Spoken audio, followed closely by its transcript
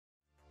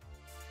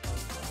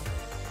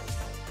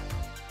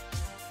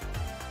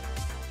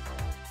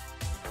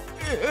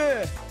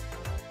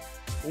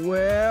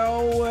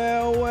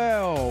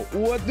Well.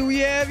 What do we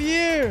have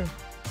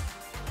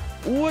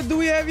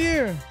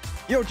here?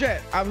 Yo,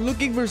 chat, I'm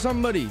looking for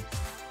somebody.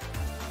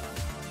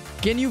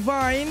 Can you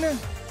find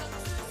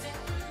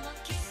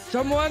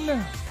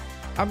someone?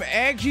 I'm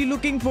actually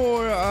looking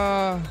for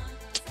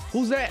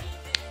who's that?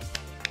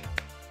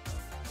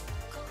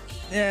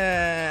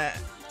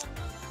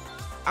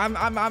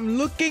 I'm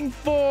looking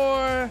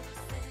for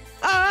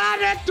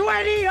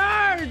 120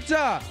 hertz.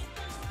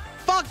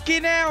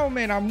 Fucking hell,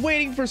 man! I'm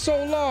waiting for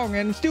so long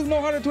and still no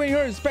 120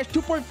 hertz. Patch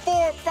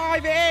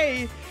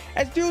 2.45A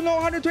and still no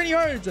 120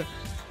 hertz.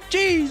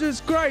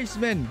 Jesus Christ,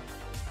 man!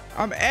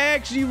 I'm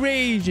actually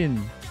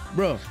raging,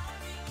 bro.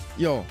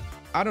 Yo,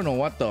 I don't know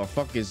what the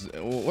fuck is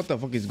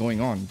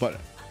going on, but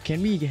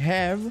can we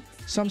have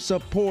some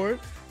support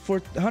for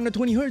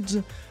 120 hertz?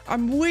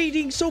 I'm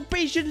waiting so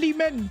patiently,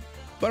 man.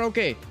 But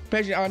okay,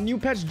 our new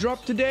patch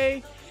dropped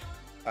today.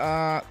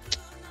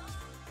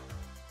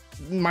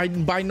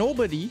 By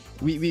nobody,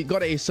 we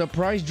got a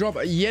surprise drop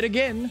yet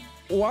again.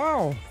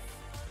 Wow.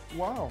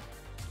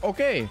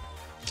 Okay,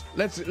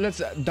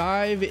 let's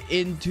dive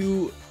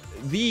into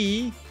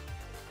the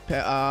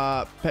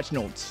patch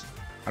notes.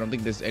 I don't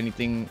think there's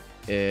anything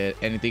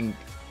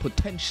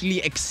potentially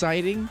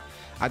exciting.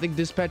 I think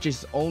this patch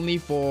is only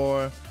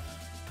for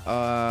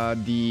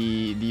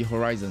the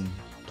Horizon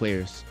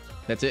players.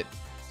 That's it.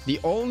 The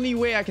only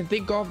way I can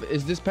think of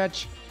is this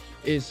patch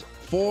is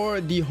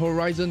for the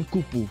Horizon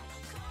Kupu.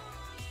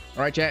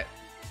 Alright, chat.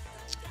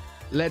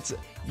 Let's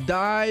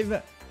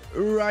dive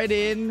right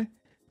in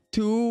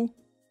to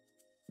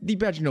the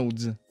patch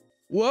notes.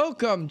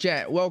 Welcome,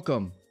 chat.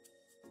 Welcome.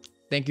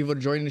 Thank you for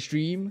joining the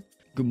stream.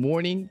 Good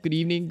morning, good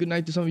evening, good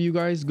night to some of you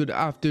guys. Good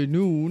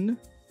afternoon.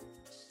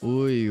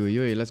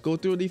 Let's go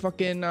through the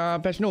fucking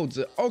patch notes.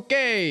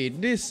 Okay,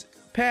 this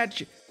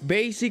patch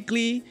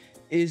basically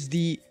is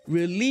the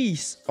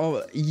release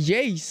of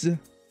JAYCE,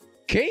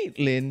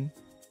 CAITLYN,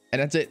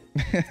 and that's it.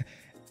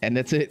 And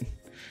that's it.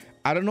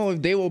 I don't know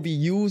if they will be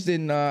used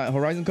in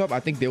Horizon Cup. I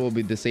think they will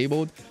be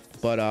disabled,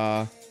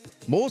 but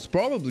most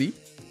probably,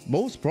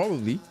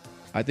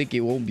 I think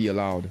it won't be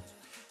allowed.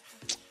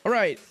 All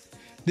right,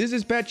 this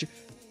is patch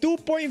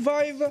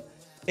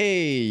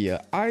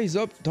 2.5A. Eyes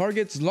up,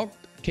 targets locked.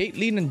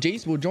 CAITLYN and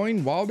JAYCE will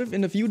join WildRift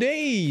in a few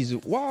days.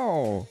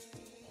 Wow.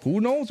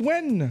 Who knows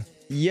when?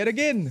 Yet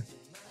again.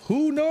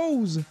 Who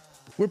knows?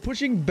 We're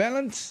pushing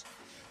balance.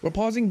 We're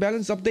pausing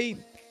balance update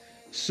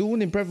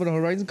soon in prep for the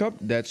Horizon Cup.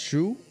 That's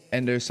true.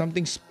 And there's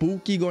something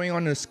spooky going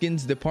on in the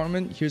skins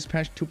department. Here's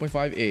patch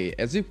 2.5A.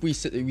 As if we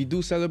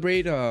do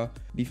celebrate the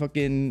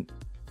fucking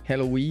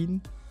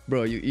Halloween.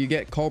 Bro, you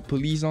get called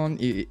police on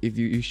if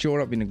you show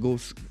up in a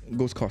ghost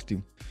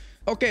costume.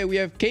 Okay, we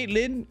have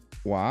CAITLYN.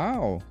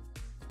 Wow.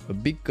 A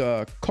big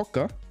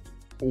cocker.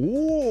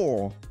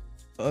 Oh,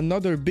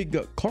 another big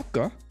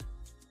cocker.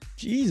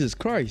 Jesus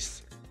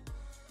Christ.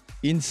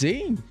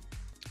 Insane.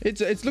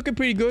 It's looking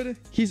pretty good.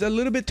 He's a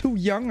little bit too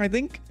young, I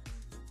think.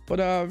 But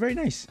very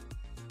nice.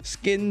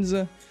 Skins.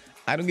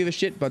 I don't give a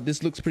shit, but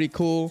this looks pretty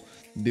cool.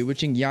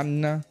 Bewitching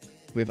Yanna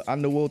with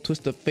Underworld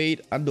Twist of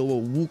Fate.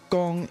 Underworld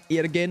Wukong.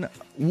 Yet again,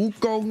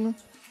 Wukong.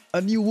 A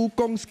new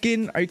Wukong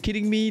skin. Are you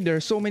kidding me? There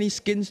are so many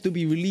skins to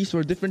be released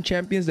for different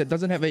champions that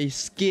doesn't have a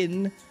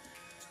skin.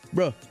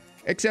 Bruh.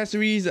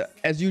 Accessories,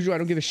 as usual, I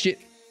don't give a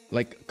shit.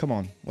 Like, come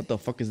on. What the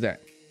fuck is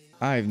that?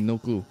 I have no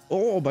clue.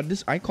 Oh, but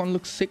this icon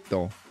looks sick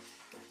though.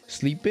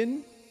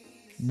 Sleeping.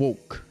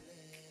 Woke.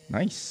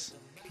 Nice.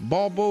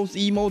 Baubles,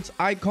 emotes,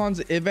 icons,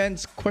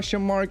 events,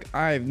 question mark.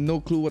 I have no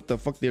clue what the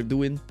fuck they're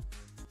doing.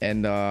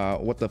 And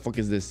what the fuck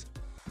is this?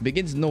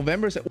 Begins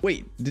November.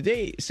 Wait, did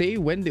they say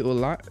when they will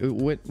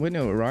when they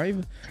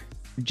arrive?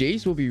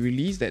 JAYCE will be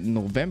released at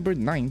November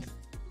 9th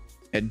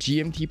at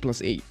GMT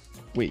 +8.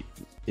 Wait,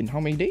 in how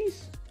many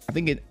days? I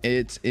think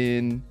it's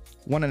in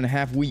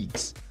 1.5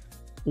 weeks.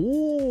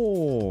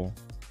 Oh,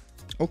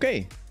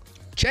 okay.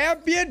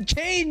 Champion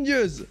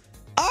changes.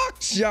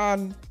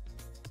 Auction,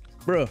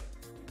 bro.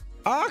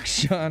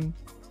 Auction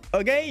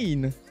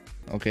again.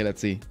 Okay,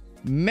 let's see.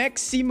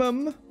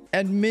 Maximum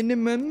and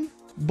minimum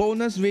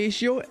bonus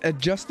ratio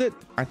adjusted.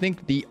 I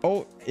think the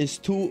ult is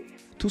two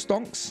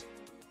stonks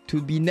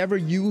to be never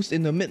used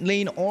in the mid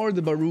lane or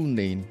the Baroon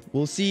lane.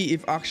 We'll see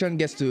if Akshan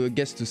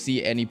gets to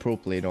see any pro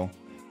play though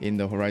in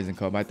the Horizon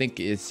Cup. I think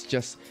it's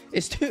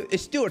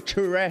still a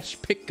trash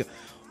pick.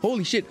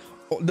 Holy shit.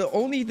 The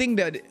only thing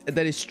that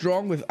is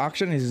strong with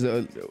Akshan is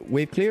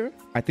wave clear.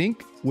 I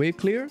think wave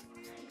clear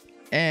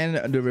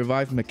and the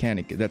revive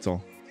mechanic. That's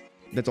all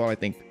I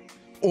think.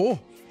 Oh,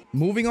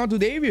 moving on to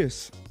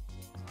Darius.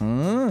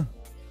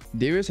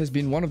 Darius has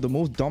been one of the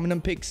most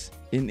dominant picks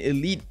in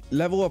elite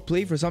level of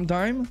play for some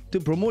time.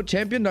 To promote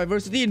champion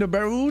diversity in the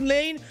Baroon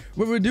lane,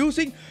 we're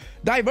reducing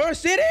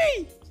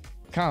diversity.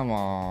 Come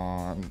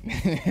on.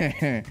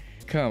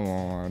 Come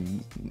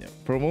on.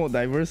 Promote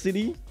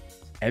diversity.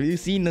 Have you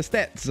seen the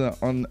stats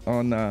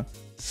on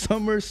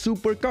Summer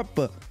Super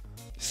Cup?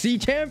 See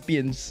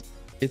champions.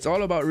 It's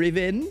all about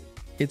Riven.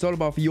 It's all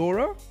about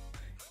Fiora.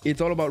 It's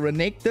all about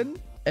Renekton.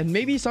 And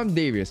maybe some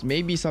Darius.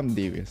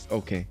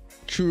 Okay.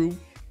 True.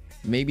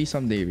 Maybe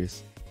some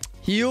Darius.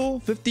 Heal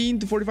 15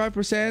 to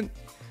 45%.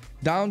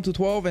 Down to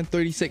 12 and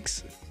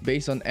 36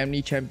 based on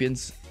Omni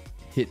Champion's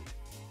hit.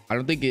 I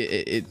don't think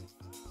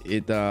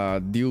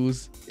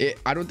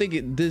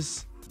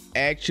this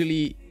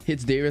actually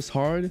hits Darius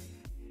hard.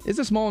 It's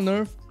a small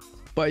nerf,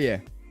 but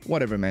yeah,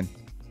 whatever, man.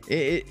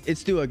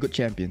 It's still a good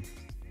champion.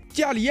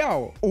 Jia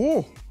Liao.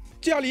 Oh,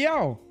 Jia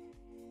Liao.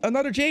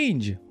 Another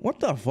change. What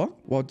the fuck?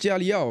 While Jia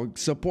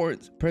Liao's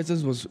support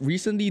presence was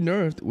recently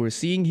nerfed, we're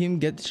seeing him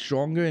get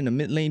stronger in the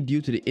mid lane due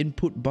to the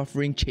input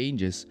buffering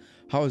changes.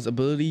 How his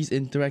abilities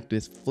interact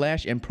with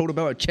Flash and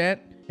Protobell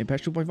chat in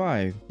patch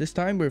 2.5. This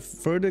time we're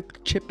further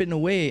chipping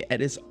away at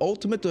his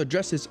ultimate to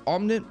address his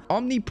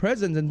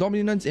omnipresence and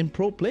dominance in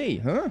pro play,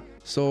 huh?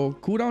 So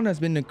cooldown has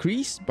been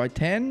increased by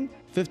 10,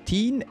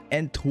 15,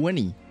 and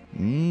 20.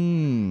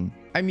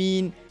 I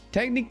mean,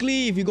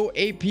 technically, if you go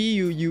AP,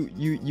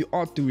 you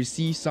ought to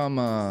receive some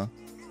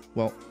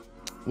well,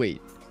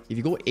 wait. If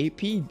you go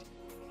AP,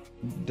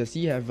 does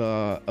he have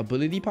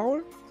ability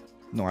power?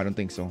 No, I don't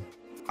think so.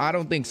 I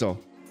don't think so.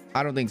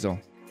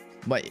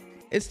 But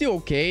it's still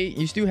okay.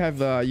 You still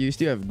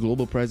have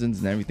global presence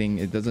and everything.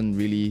 It doesn't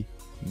really,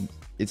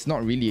 it's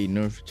not really a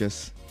nerf,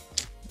 just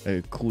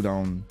a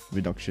cooldown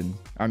reduction.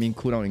 I mean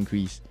cooldown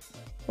increase.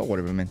 But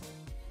whatever, man.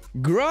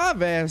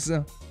 Graves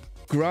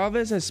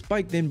has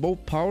spiked in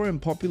both power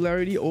and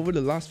popularity over the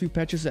last few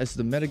patches as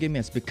the metagame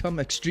has become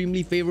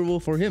extremely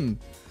favorable for him.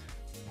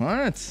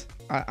 What?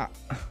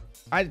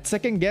 I'd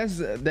second guess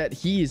that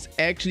he is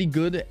actually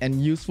good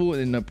and useful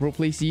in the pro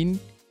play scene.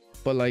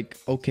 But like,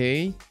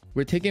 okay,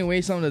 we're taking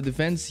away some of the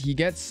defense he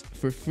gets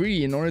for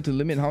free in order to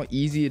limit how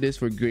easy it is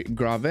for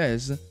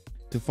Graves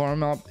to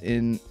farm up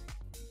in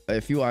a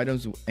few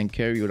items and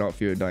carry without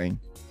fear of dying.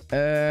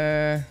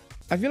 I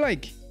feel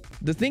like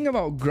the thing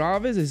about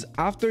Graves is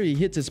after he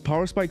hits his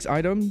power spikes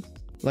item,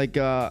 like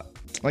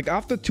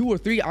after 2 or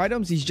 3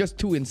 items, he's just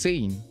too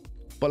insane.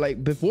 But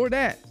like before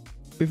that,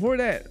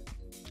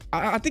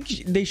 I think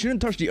they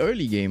shouldn't touch the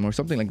early game or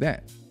something like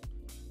that.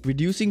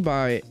 Reducing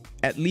by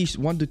at least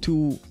 1 to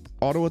 2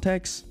 auto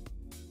attacks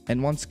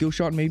and 1 skill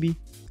shot maybe,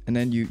 and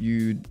then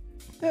yeah,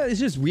 it's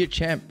just weird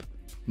champ.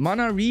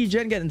 Mana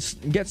regen gets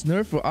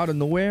nerfed out of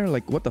nowhere.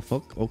 Like what the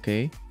fuck?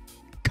 Okay.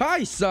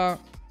 Kai'Sa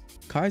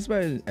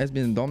has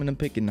been a dominant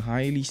pick in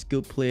highly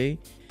skilled play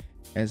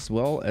as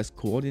well as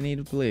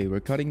coordinated play. We're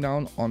cutting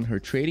down on her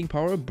trading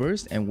power,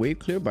 burst, and wave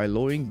clear by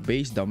lowering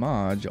base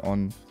damage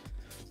on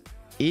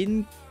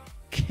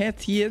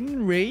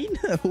Incatian Rain.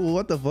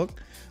 What the fuck?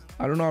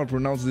 I don't know how to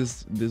pronounce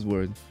this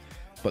word.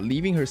 But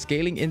leaving her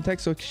scaling intact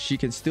so she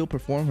can still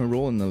perform her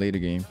role in the later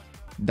game.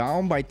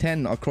 Down by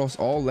 10 across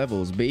all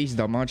levels. Base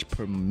damage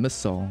per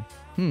missile.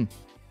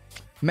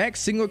 Max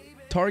single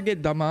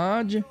target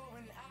damage.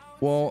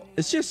 Well,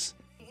 it's just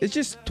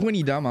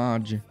 20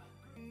 damage.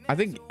 I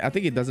think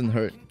it doesn't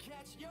hurt.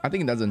 I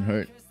feel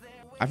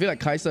like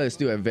Kai'Sa is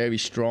still a very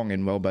strong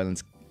and well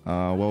balanced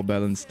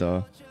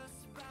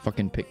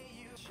fucking pick.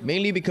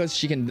 Mainly because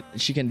she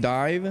can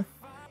dive.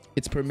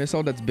 It's per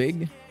missile that's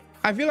big.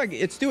 I feel like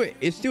it's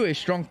still a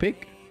strong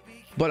pick.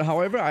 But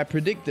however, I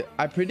predict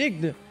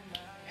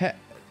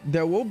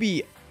there will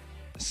be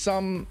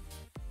some.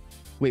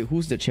 Wait,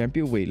 who's the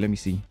champion? Wait, let me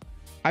see.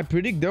 I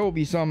predict there will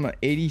be some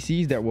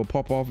ADCs that will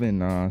pop off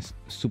in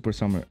Super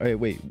Summer.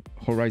 Wait,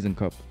 Horizon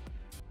Cup.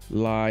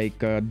 Like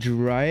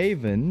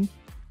Draven,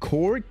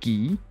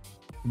 Corki,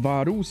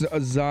 Varus,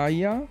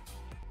 Azaya.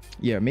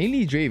 Yeah,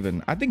 mainly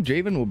Draven. I think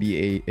Draven will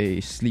be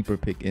a sleeper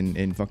pick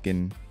in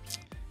fucking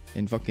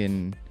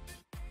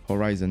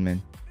Horizon,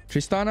 man.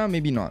 Tristana,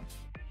 maybe not.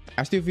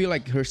 I still feel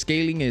like her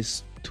scaling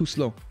is too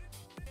slow.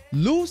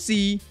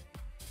 Lucy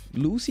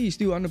is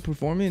still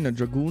underperforming in the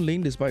Dragoon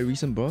lane despite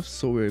recent buffs,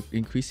 so we're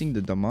increasing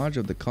the damage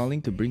of the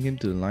calling to bring him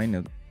in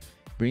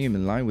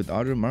line with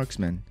other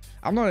marksmen.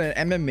 I'm not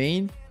an MM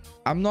main.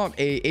 I'm not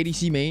a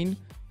ADC main,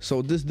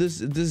 so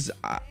this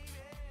I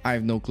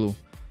have no clue.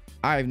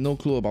 I have no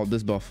clue about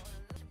this buff.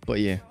 But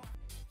yeah,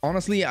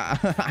 honestly, I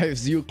have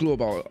zero clue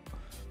about.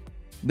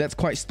 That's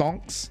quite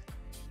stonks.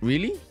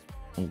 Really?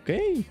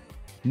 Okay.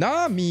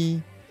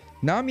 Nami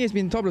has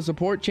been top of the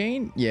support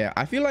chain. Yeah,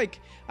 I feel like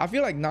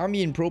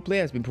Nami in pro play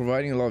has been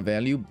providing a lot of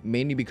value,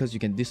 mainly because you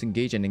can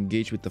disengage and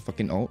engage with the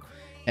fucking ult.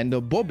 And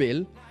the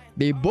bobble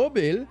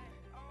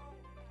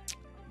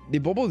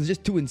is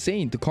just too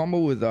insane to combo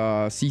with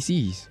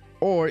CCs.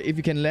 Or if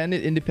you can land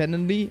it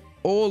independently,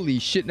 holy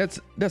shit,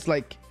 that's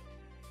like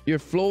you're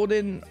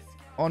floating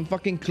on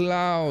fucking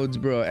clouds,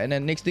 bro. And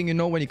then next thing you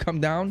know, when you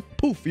come down,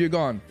 poof, you're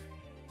gone.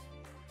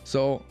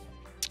 So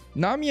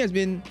Nami has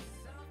been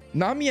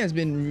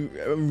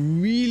a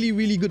really,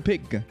 really good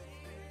pick.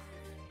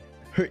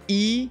 Her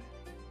E,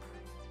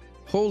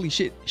 holy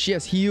shit, she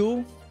has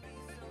heal.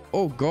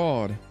 Oh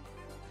god.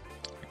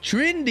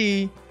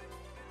 Trindy,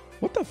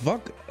 what the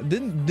fuck?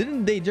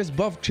 Didn't they just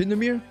buff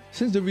Tryndamere?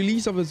 Since the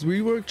release of his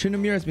rework,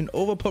 Tryndamere has been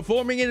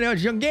overperforming in a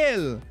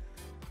jungle.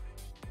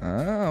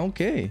 Ah,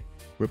 okay.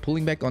 We're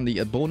pulling back on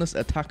the bonus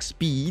attack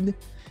speed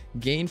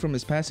gained from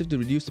his passive to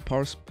reduce the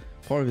power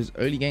of his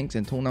early ganks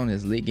and tone down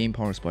his late game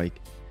power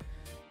spike.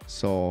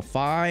 So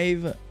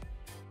 5,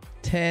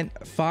 10,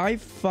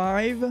 5,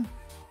 5,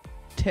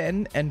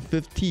 10, and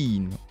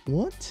 15.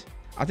 What?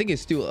 I think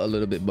it's still a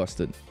little bit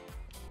busted.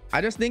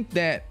 I just think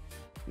that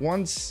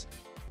once,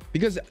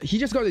 because he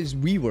just got his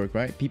rework,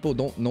 right? People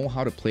don't know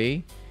how to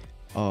play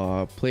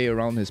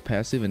around his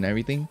passive and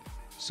everything.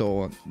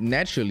 So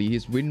naturally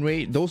his win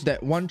rate, those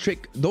that one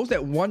trick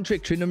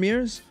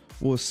Tryndamere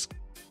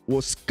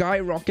will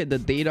skyrocket the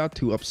data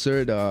to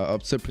absurd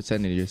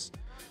percentages.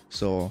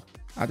 So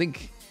I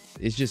think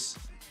it's just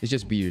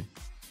weird.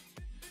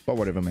 But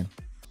whatever, man.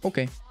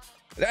 Okay.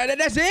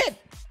 That's it.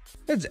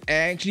 That's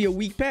actually a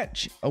weak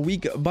patch. A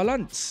weak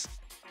balance.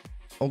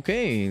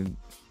 Okay.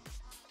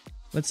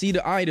 Let's see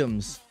the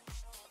items.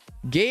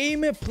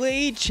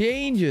 Gameplay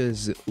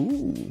changes.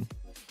 Ooh.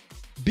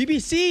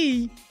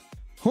 BBC?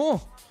 Huh.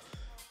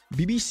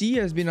 BBC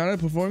has been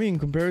underperforming in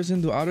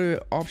comparison to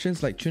other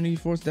options like Trinity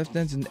Force, Death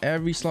Dance in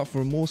every slot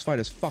for most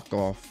fighters. Fuck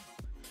off.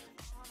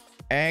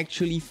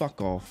 Actually, fuck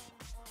off.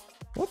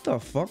 What the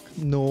fuck?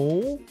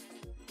 No.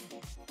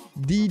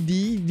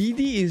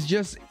 DD is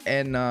just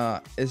an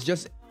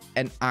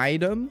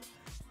item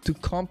to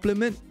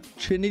complement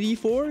Trinity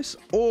Force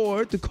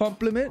or to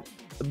complement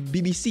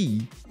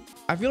BBC.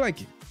 I feel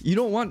like you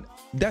don't want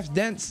Death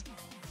Dance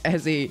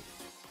as a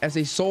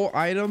sole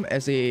item,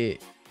 as a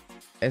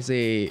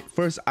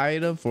first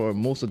item for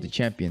most of the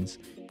champions.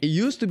 It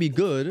used to be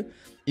good.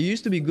 It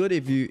used to be good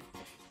if you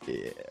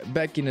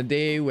back in the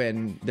day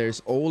when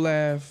there's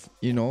Olaf,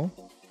 you know.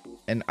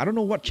 And I don't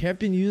know what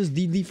champion used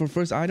DD for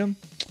first item,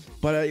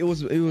 but it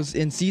was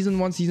in season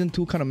 1, season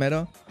 2 kind of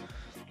meta,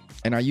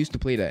 and I used to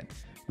play that.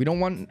 We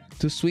don't want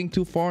to swing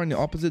too far in the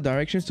opposite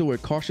direction, so we're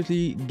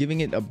cautiously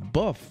giving it a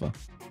buff,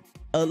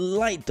 a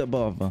light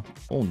buff.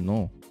 Oh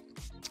no,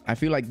 I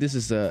feel like this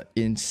is a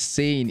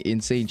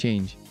insane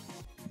change.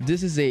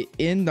 This is a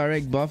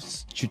indirect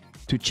buffs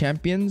to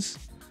champions,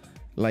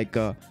 like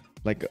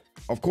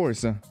of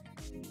course,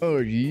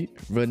 Uri,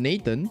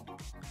 Renathan,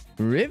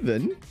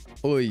 Riven.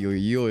 Oi,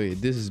 oi, oi,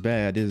 this is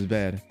bad. This is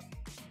bad.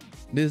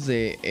 This is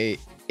a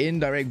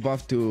indirect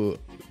buff to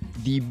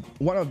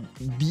one of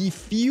the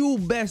few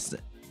best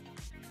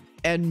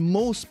and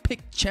most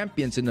picked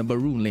champions in the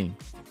Baroon lane.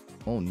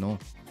 Oh no.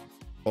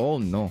 Oh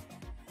no.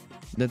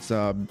 That's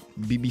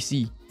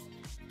BBC.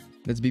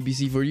 That's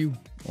BBC for you.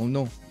 Oh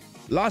no.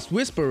 Last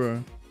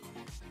Whisperer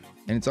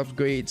and its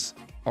upgrades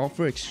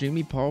offer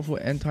extremely powerful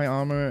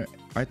anti-armor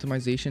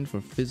itemization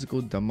for physical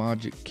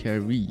damage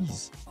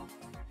carries.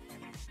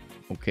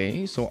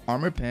 Okay, so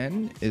armor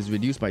pen is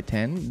reduced by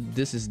 10.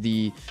 This is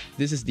the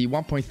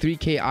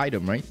 1.3k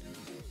item, right?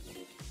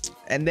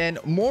 And then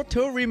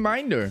mortal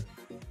reminder.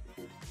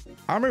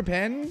 Armor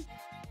pen.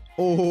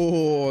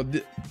 Oh,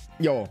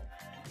 yo.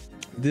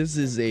 This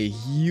is a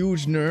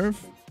huge nerf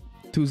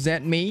to Z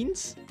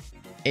mains.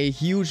 A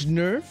huge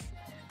nerf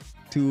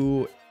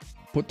to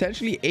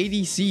potentially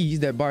ADCs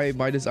that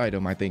buy this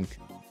item, I think.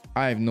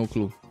 I have no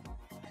clue.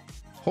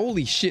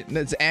 Holy shit,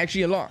 that's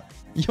actually a lot.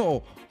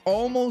 Yo,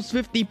 almost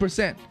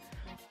 50%.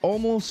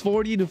 Almost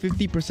 40 to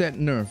 50%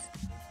 nerf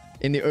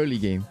in the early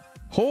game.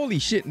 Holy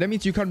shit, that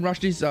means you can't rush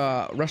this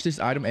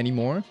item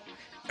anymore.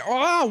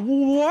 Oh,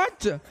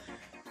 what?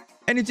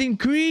 And it's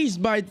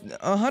increased by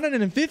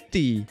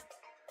 150.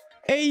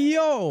 Hey,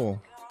 yo.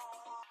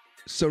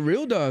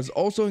 Cerilda is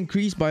also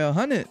increased by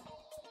 100.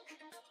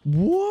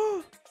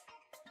 What?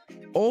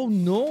 Oh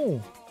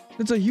no,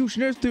 that's a huge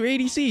nerf to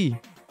ADC.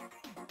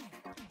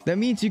 That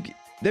means in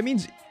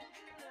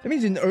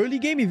the early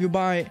game, if you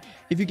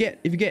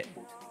get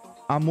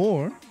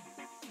Amor,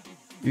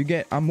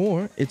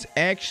 it's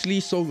actually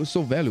so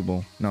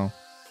valuable now.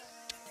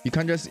 You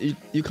can't just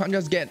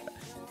get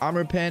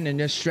armor pen and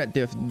just shred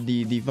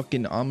the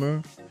fucking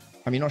armor.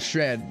 I mean, not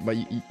shred, but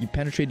you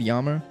penetrate the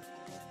armor.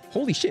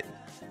 Holy shit,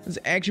 that's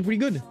actually pretty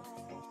good.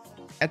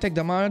 Attack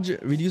damage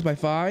reduced by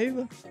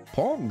 5.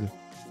 Pog.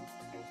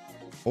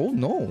 Oh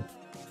no.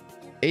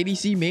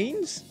 ADC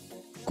mains?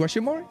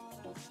 Question mark?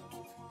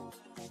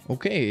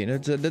 Okay,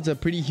 that's a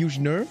pretty huge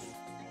nerf.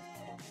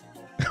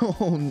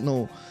 Oh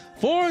no.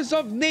 Force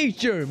of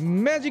nature.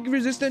 Magic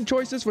resistant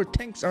choices for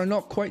tanks are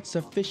not quite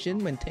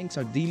sufficient when tanks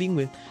are dealing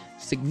with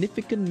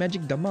significant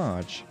magic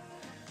damage.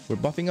 We're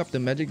buffing up the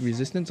magic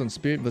resistance on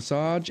Spirit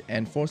Visage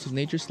and Force of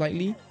Nature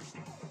slightly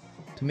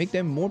to make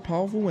them more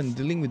powerful when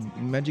dealing with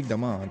magic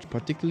damage,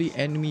 particularly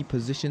enemy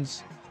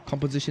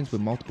compositions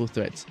with multiple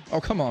threats. Oh,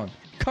 come on.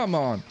 Come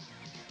on.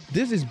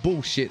 This is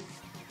bullshit.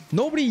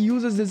 Nobody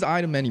uses this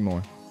item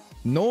anymore.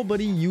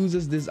 Nobody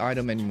uses this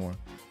item anymore.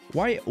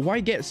 Why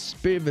get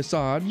Spirit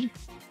Visage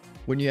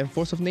when you have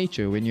Force of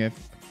Nature, when you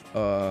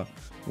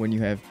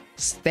have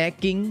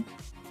stacking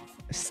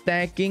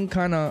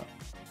kind of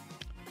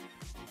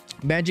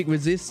magic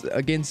resist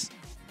against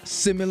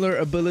similar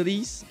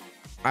abilities?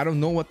 I don't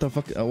know what the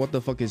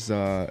fuck is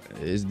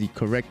the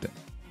correct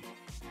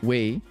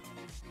way,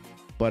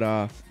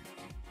 but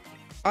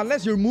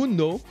unless you're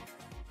Mundo,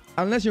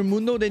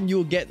 then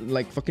you'll get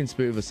like fucking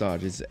Spirit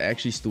Visage. It's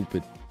actually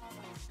stupid.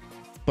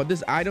 But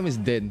this item is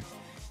dead.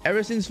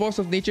 Ever since Force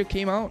of Nature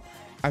came out,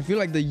 I feel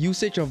like the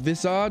usage of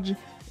Visage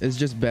is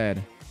just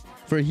bad.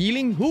 For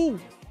healing? Who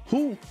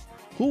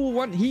will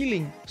want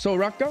healing?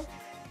 Soraka?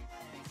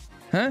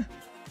 Huh?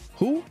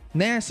 Who?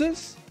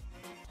 Nasus?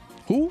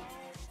 Who?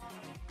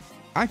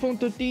 iPhone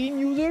 13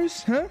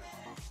 users? Huh?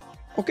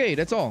 Okay,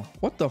 that's all.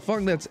 What the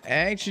fuck? That's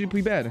actually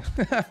pretty bad.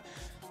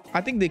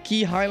 I think the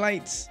key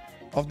highlights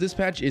of this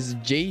patch is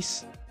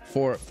JAYCE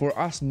for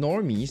us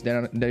normies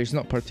that is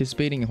not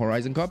participating in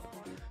Horizon Cup.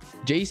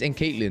 JAYCE and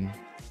CAITLYN.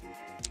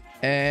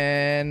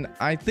 And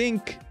I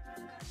think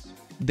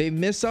they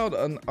miss out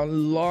on a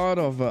lot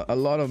of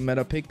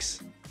meta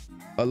picks,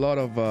 a lot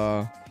of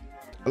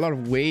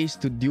ways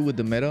to deal with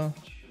the meta.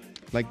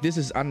 Like, this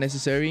is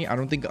unnecessary. I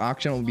don't think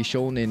Akshan will be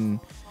shown in...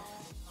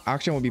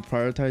 Akshan will be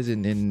prioritized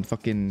in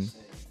fucking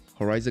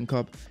Horizon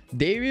Cup.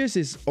 Darius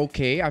is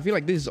okay. I feel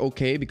like this is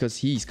okay because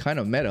he's kind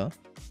of meta.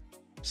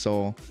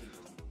 So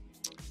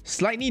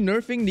slightly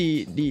nerfing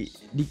the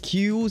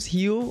Q's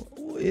heal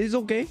is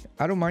okay.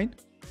 I don't mind.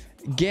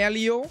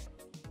 Galio,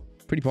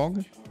 pretty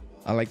pog.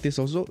 I like this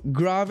also.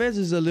 Graves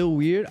is a little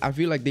weird. I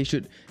feel like they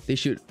should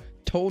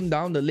tone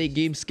down the late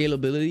game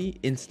scalability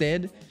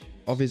instead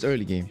of his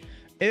early game.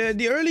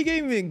 The early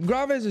game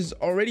Graves is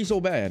already so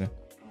bad.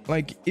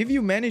 Like, if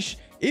you manage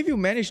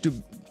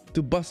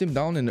to bust him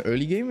down in the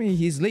early game,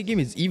 his late game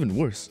is even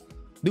worse,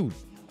 dude.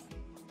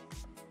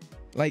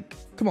 Like,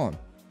 come on.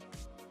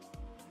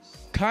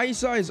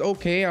 Kai'Sa is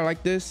okay. I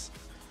like this.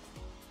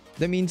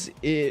 That means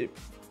it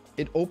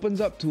opens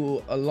up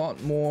to a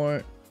lot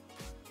more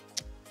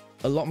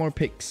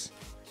picks.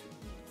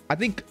 I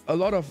think a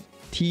lot of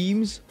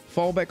teams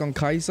fall back on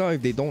Kai'Sa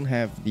if they don't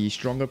have the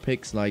stronger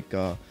picks like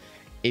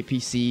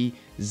APC,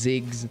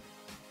 Ziggs,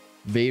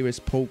 Varus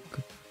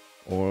Poke,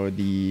 or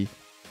the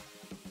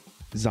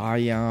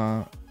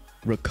Zarya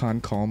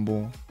Rakan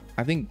combo.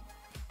 I think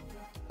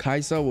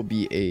Kai'Sa will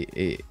be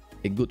a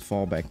good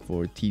fallback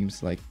for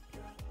teams like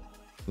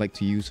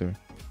to use her.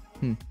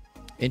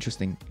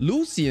 Interesting.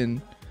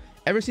 Lucian,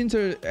 ever since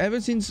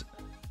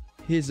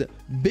his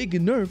big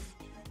nerf,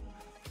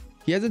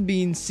 he hasn't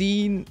been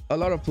seen a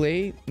lot of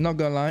play, not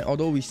gonna lie,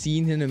 although we've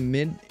seen him in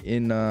mid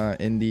in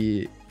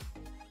the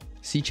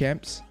C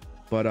champs,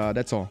 but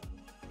that's all.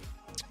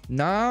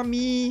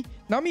 Nami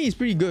is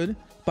pretty good,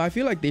 but I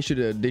feel like they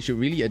should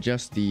really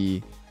adjust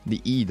the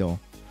E though.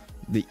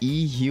 The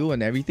E heal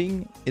and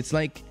everything. It's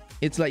like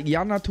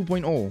Yana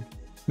 2.0,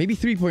 maybe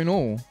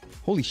 3.0.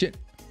 Holy shit.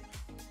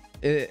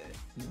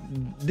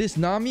 This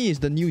Nami is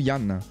the new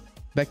Yana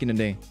back in the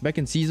day. Back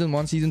in season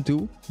 1, season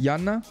 2,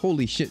 Yana,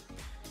 holy shit.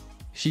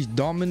 She's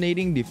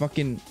dominating the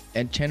fucking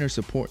enchanter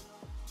support.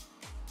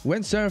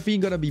 When's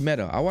Seraphine gonna be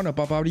meta? I want a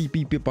pa,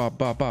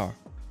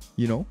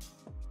 you know?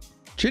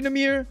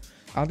 Tryndamere,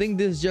 I think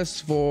this is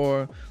just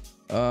for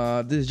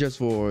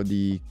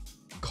the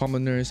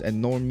commoners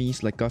and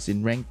normies like us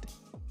in ranked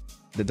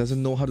that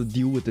doesn't know how to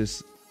deal with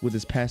this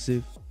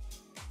passive.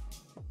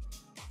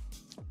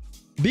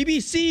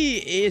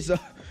 BBC is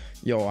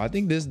yo, I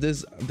think this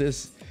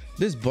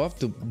buff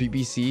to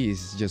BBC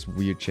is just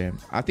weird,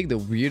 champ. I think the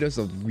weirdest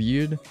of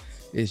weird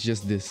is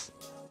just this.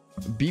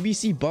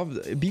 BBC buff.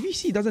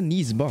 BBC doesn't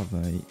need buff,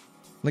 right?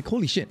 Like,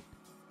 holy shit.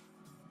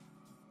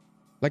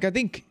 Like, I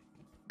think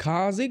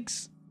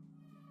Kha'Zix,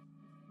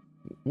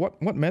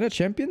 what meta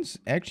champions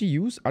actually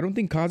use? I don't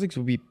think Kha'Zix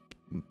will be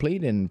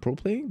played in pro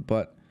play,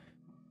 but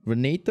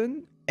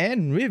Renatan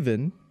and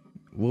Riven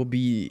will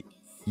be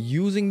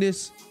using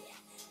this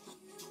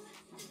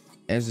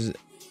as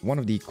one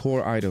of the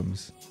core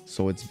items.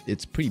 So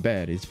it's pretty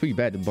bad. It's pretty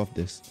bad to buff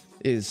this.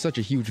 It is such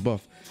a huge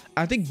buff.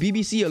 I think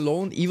BBC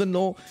alone, even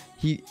though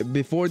he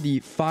before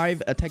the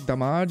 5 attack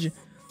damage,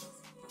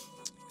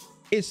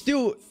 it's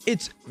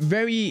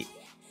very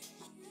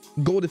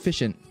gold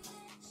efficient.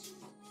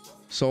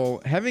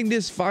 So having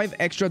this 5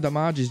 extra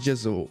damage is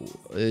just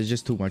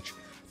too much.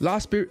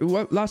 Last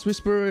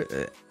Whisper,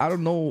 I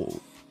don't know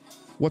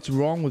what's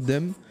wrong with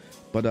them,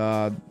 but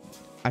I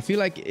feel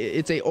like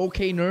it's a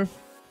okay nerf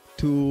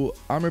to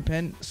armor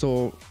pen.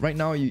 So right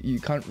now you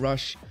can't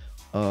rush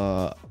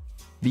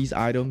these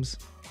items.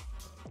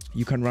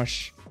 You can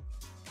rush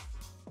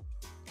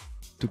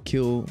to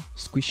kill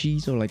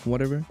squishies or like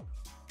whatever,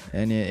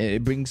 and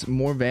it brings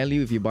more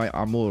value if you buy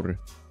armor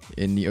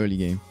in the early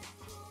game.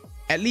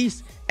 At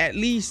least a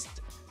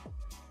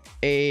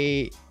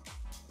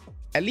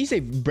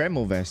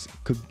Bremo vest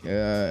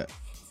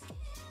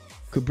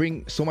could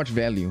bring so much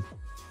value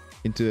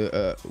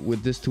into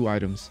with these 2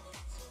 items.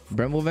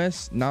 Bremo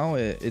vest, now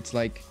it's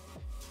like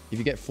if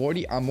you get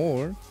 40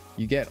 armor,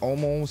 you get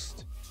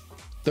almost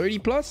 30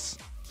 plus.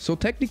 So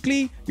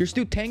technically you're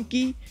still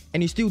tanky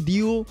and you still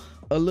deal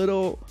a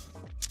little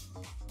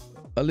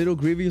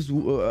grievous,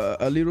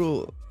 a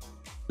little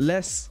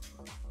less,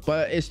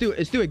 but it's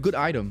still a good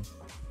item.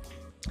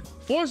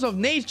 Force of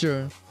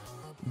Nature,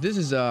 this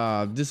is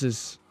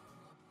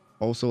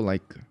also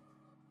like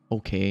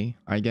okay,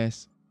 I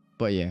guess,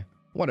 but yeah,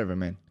 whatever,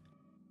 man.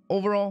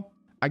 Overall,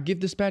 I give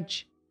this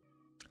patch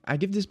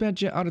out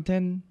of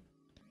 10,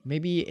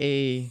 maybe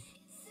a.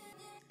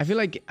 I feel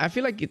like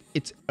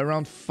it's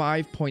around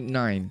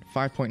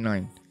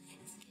 5.9.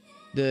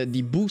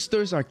 The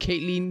boosters are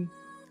CAITLYN,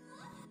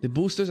 The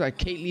boosters are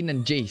CAITLYN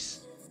and JAYCE.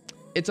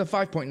 It's a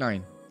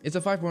 5.9. It's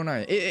a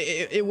 5.9.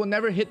 It will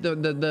never hit the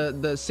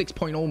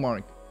 6.0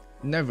 mark.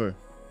 Never.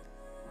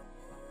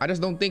 I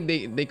just don't think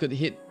they could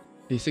hit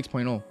the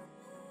 6.0.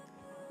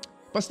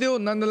 But still,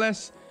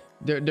 nonetheless,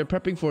 they're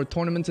prepping for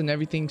tournaments and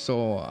everything.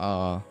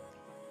 So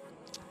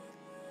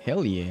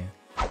hell yeah.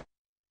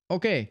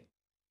 Okay.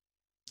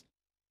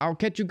 I'll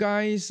catch you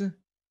guys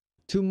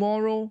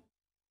tomorrow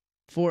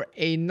for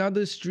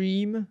another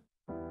stream.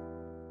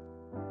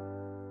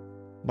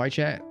 Bye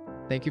chat.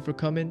 Thank you for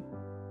coming.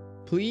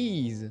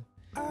 Please,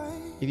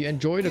 if you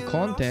enjoy the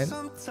content,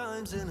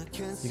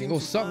 you can go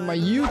sub my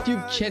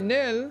YouTube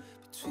channel.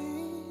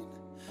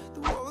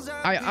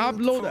 I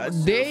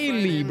upload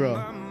daily, bro.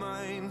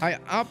 I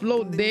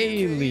upload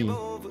daily.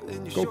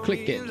 Go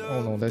click it.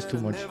 Oh no, that's too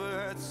much.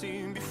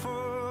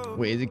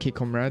 Wait, is it Kid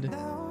Comrade?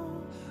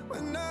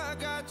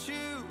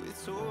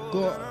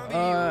 Go,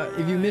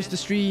 if you missed the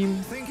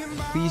stream,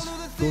 please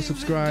go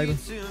subscribe.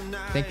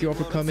 Thank you all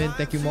for coming.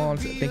 Thank you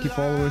mods. Thank you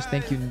followers.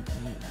 Thank you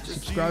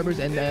subscribers.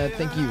 And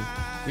thank you.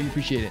 Really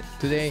appreciate it.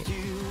 Today,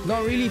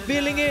 not really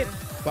feeling it,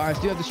 but I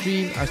still have to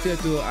stream. I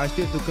still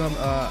have to come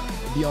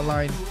be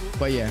online.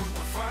 But yeah,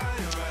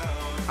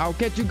 I'll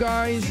catch you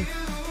guys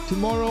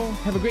tomorrow.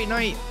 Have a great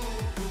night.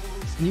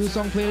 New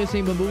song playlist,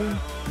 same baboon.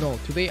 No,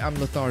 today I'm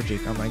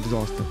lethargic. I'm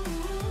exhausted.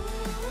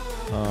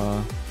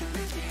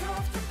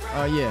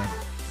 Yeah.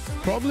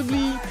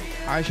 Probably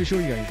I should show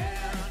you guys.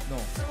 No,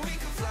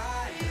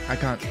 I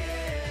can't.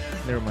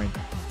 Never mind.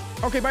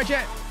 Okay, bye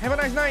chat. Have a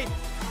nice night.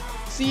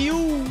 See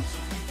you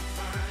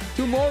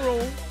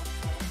tomorrow.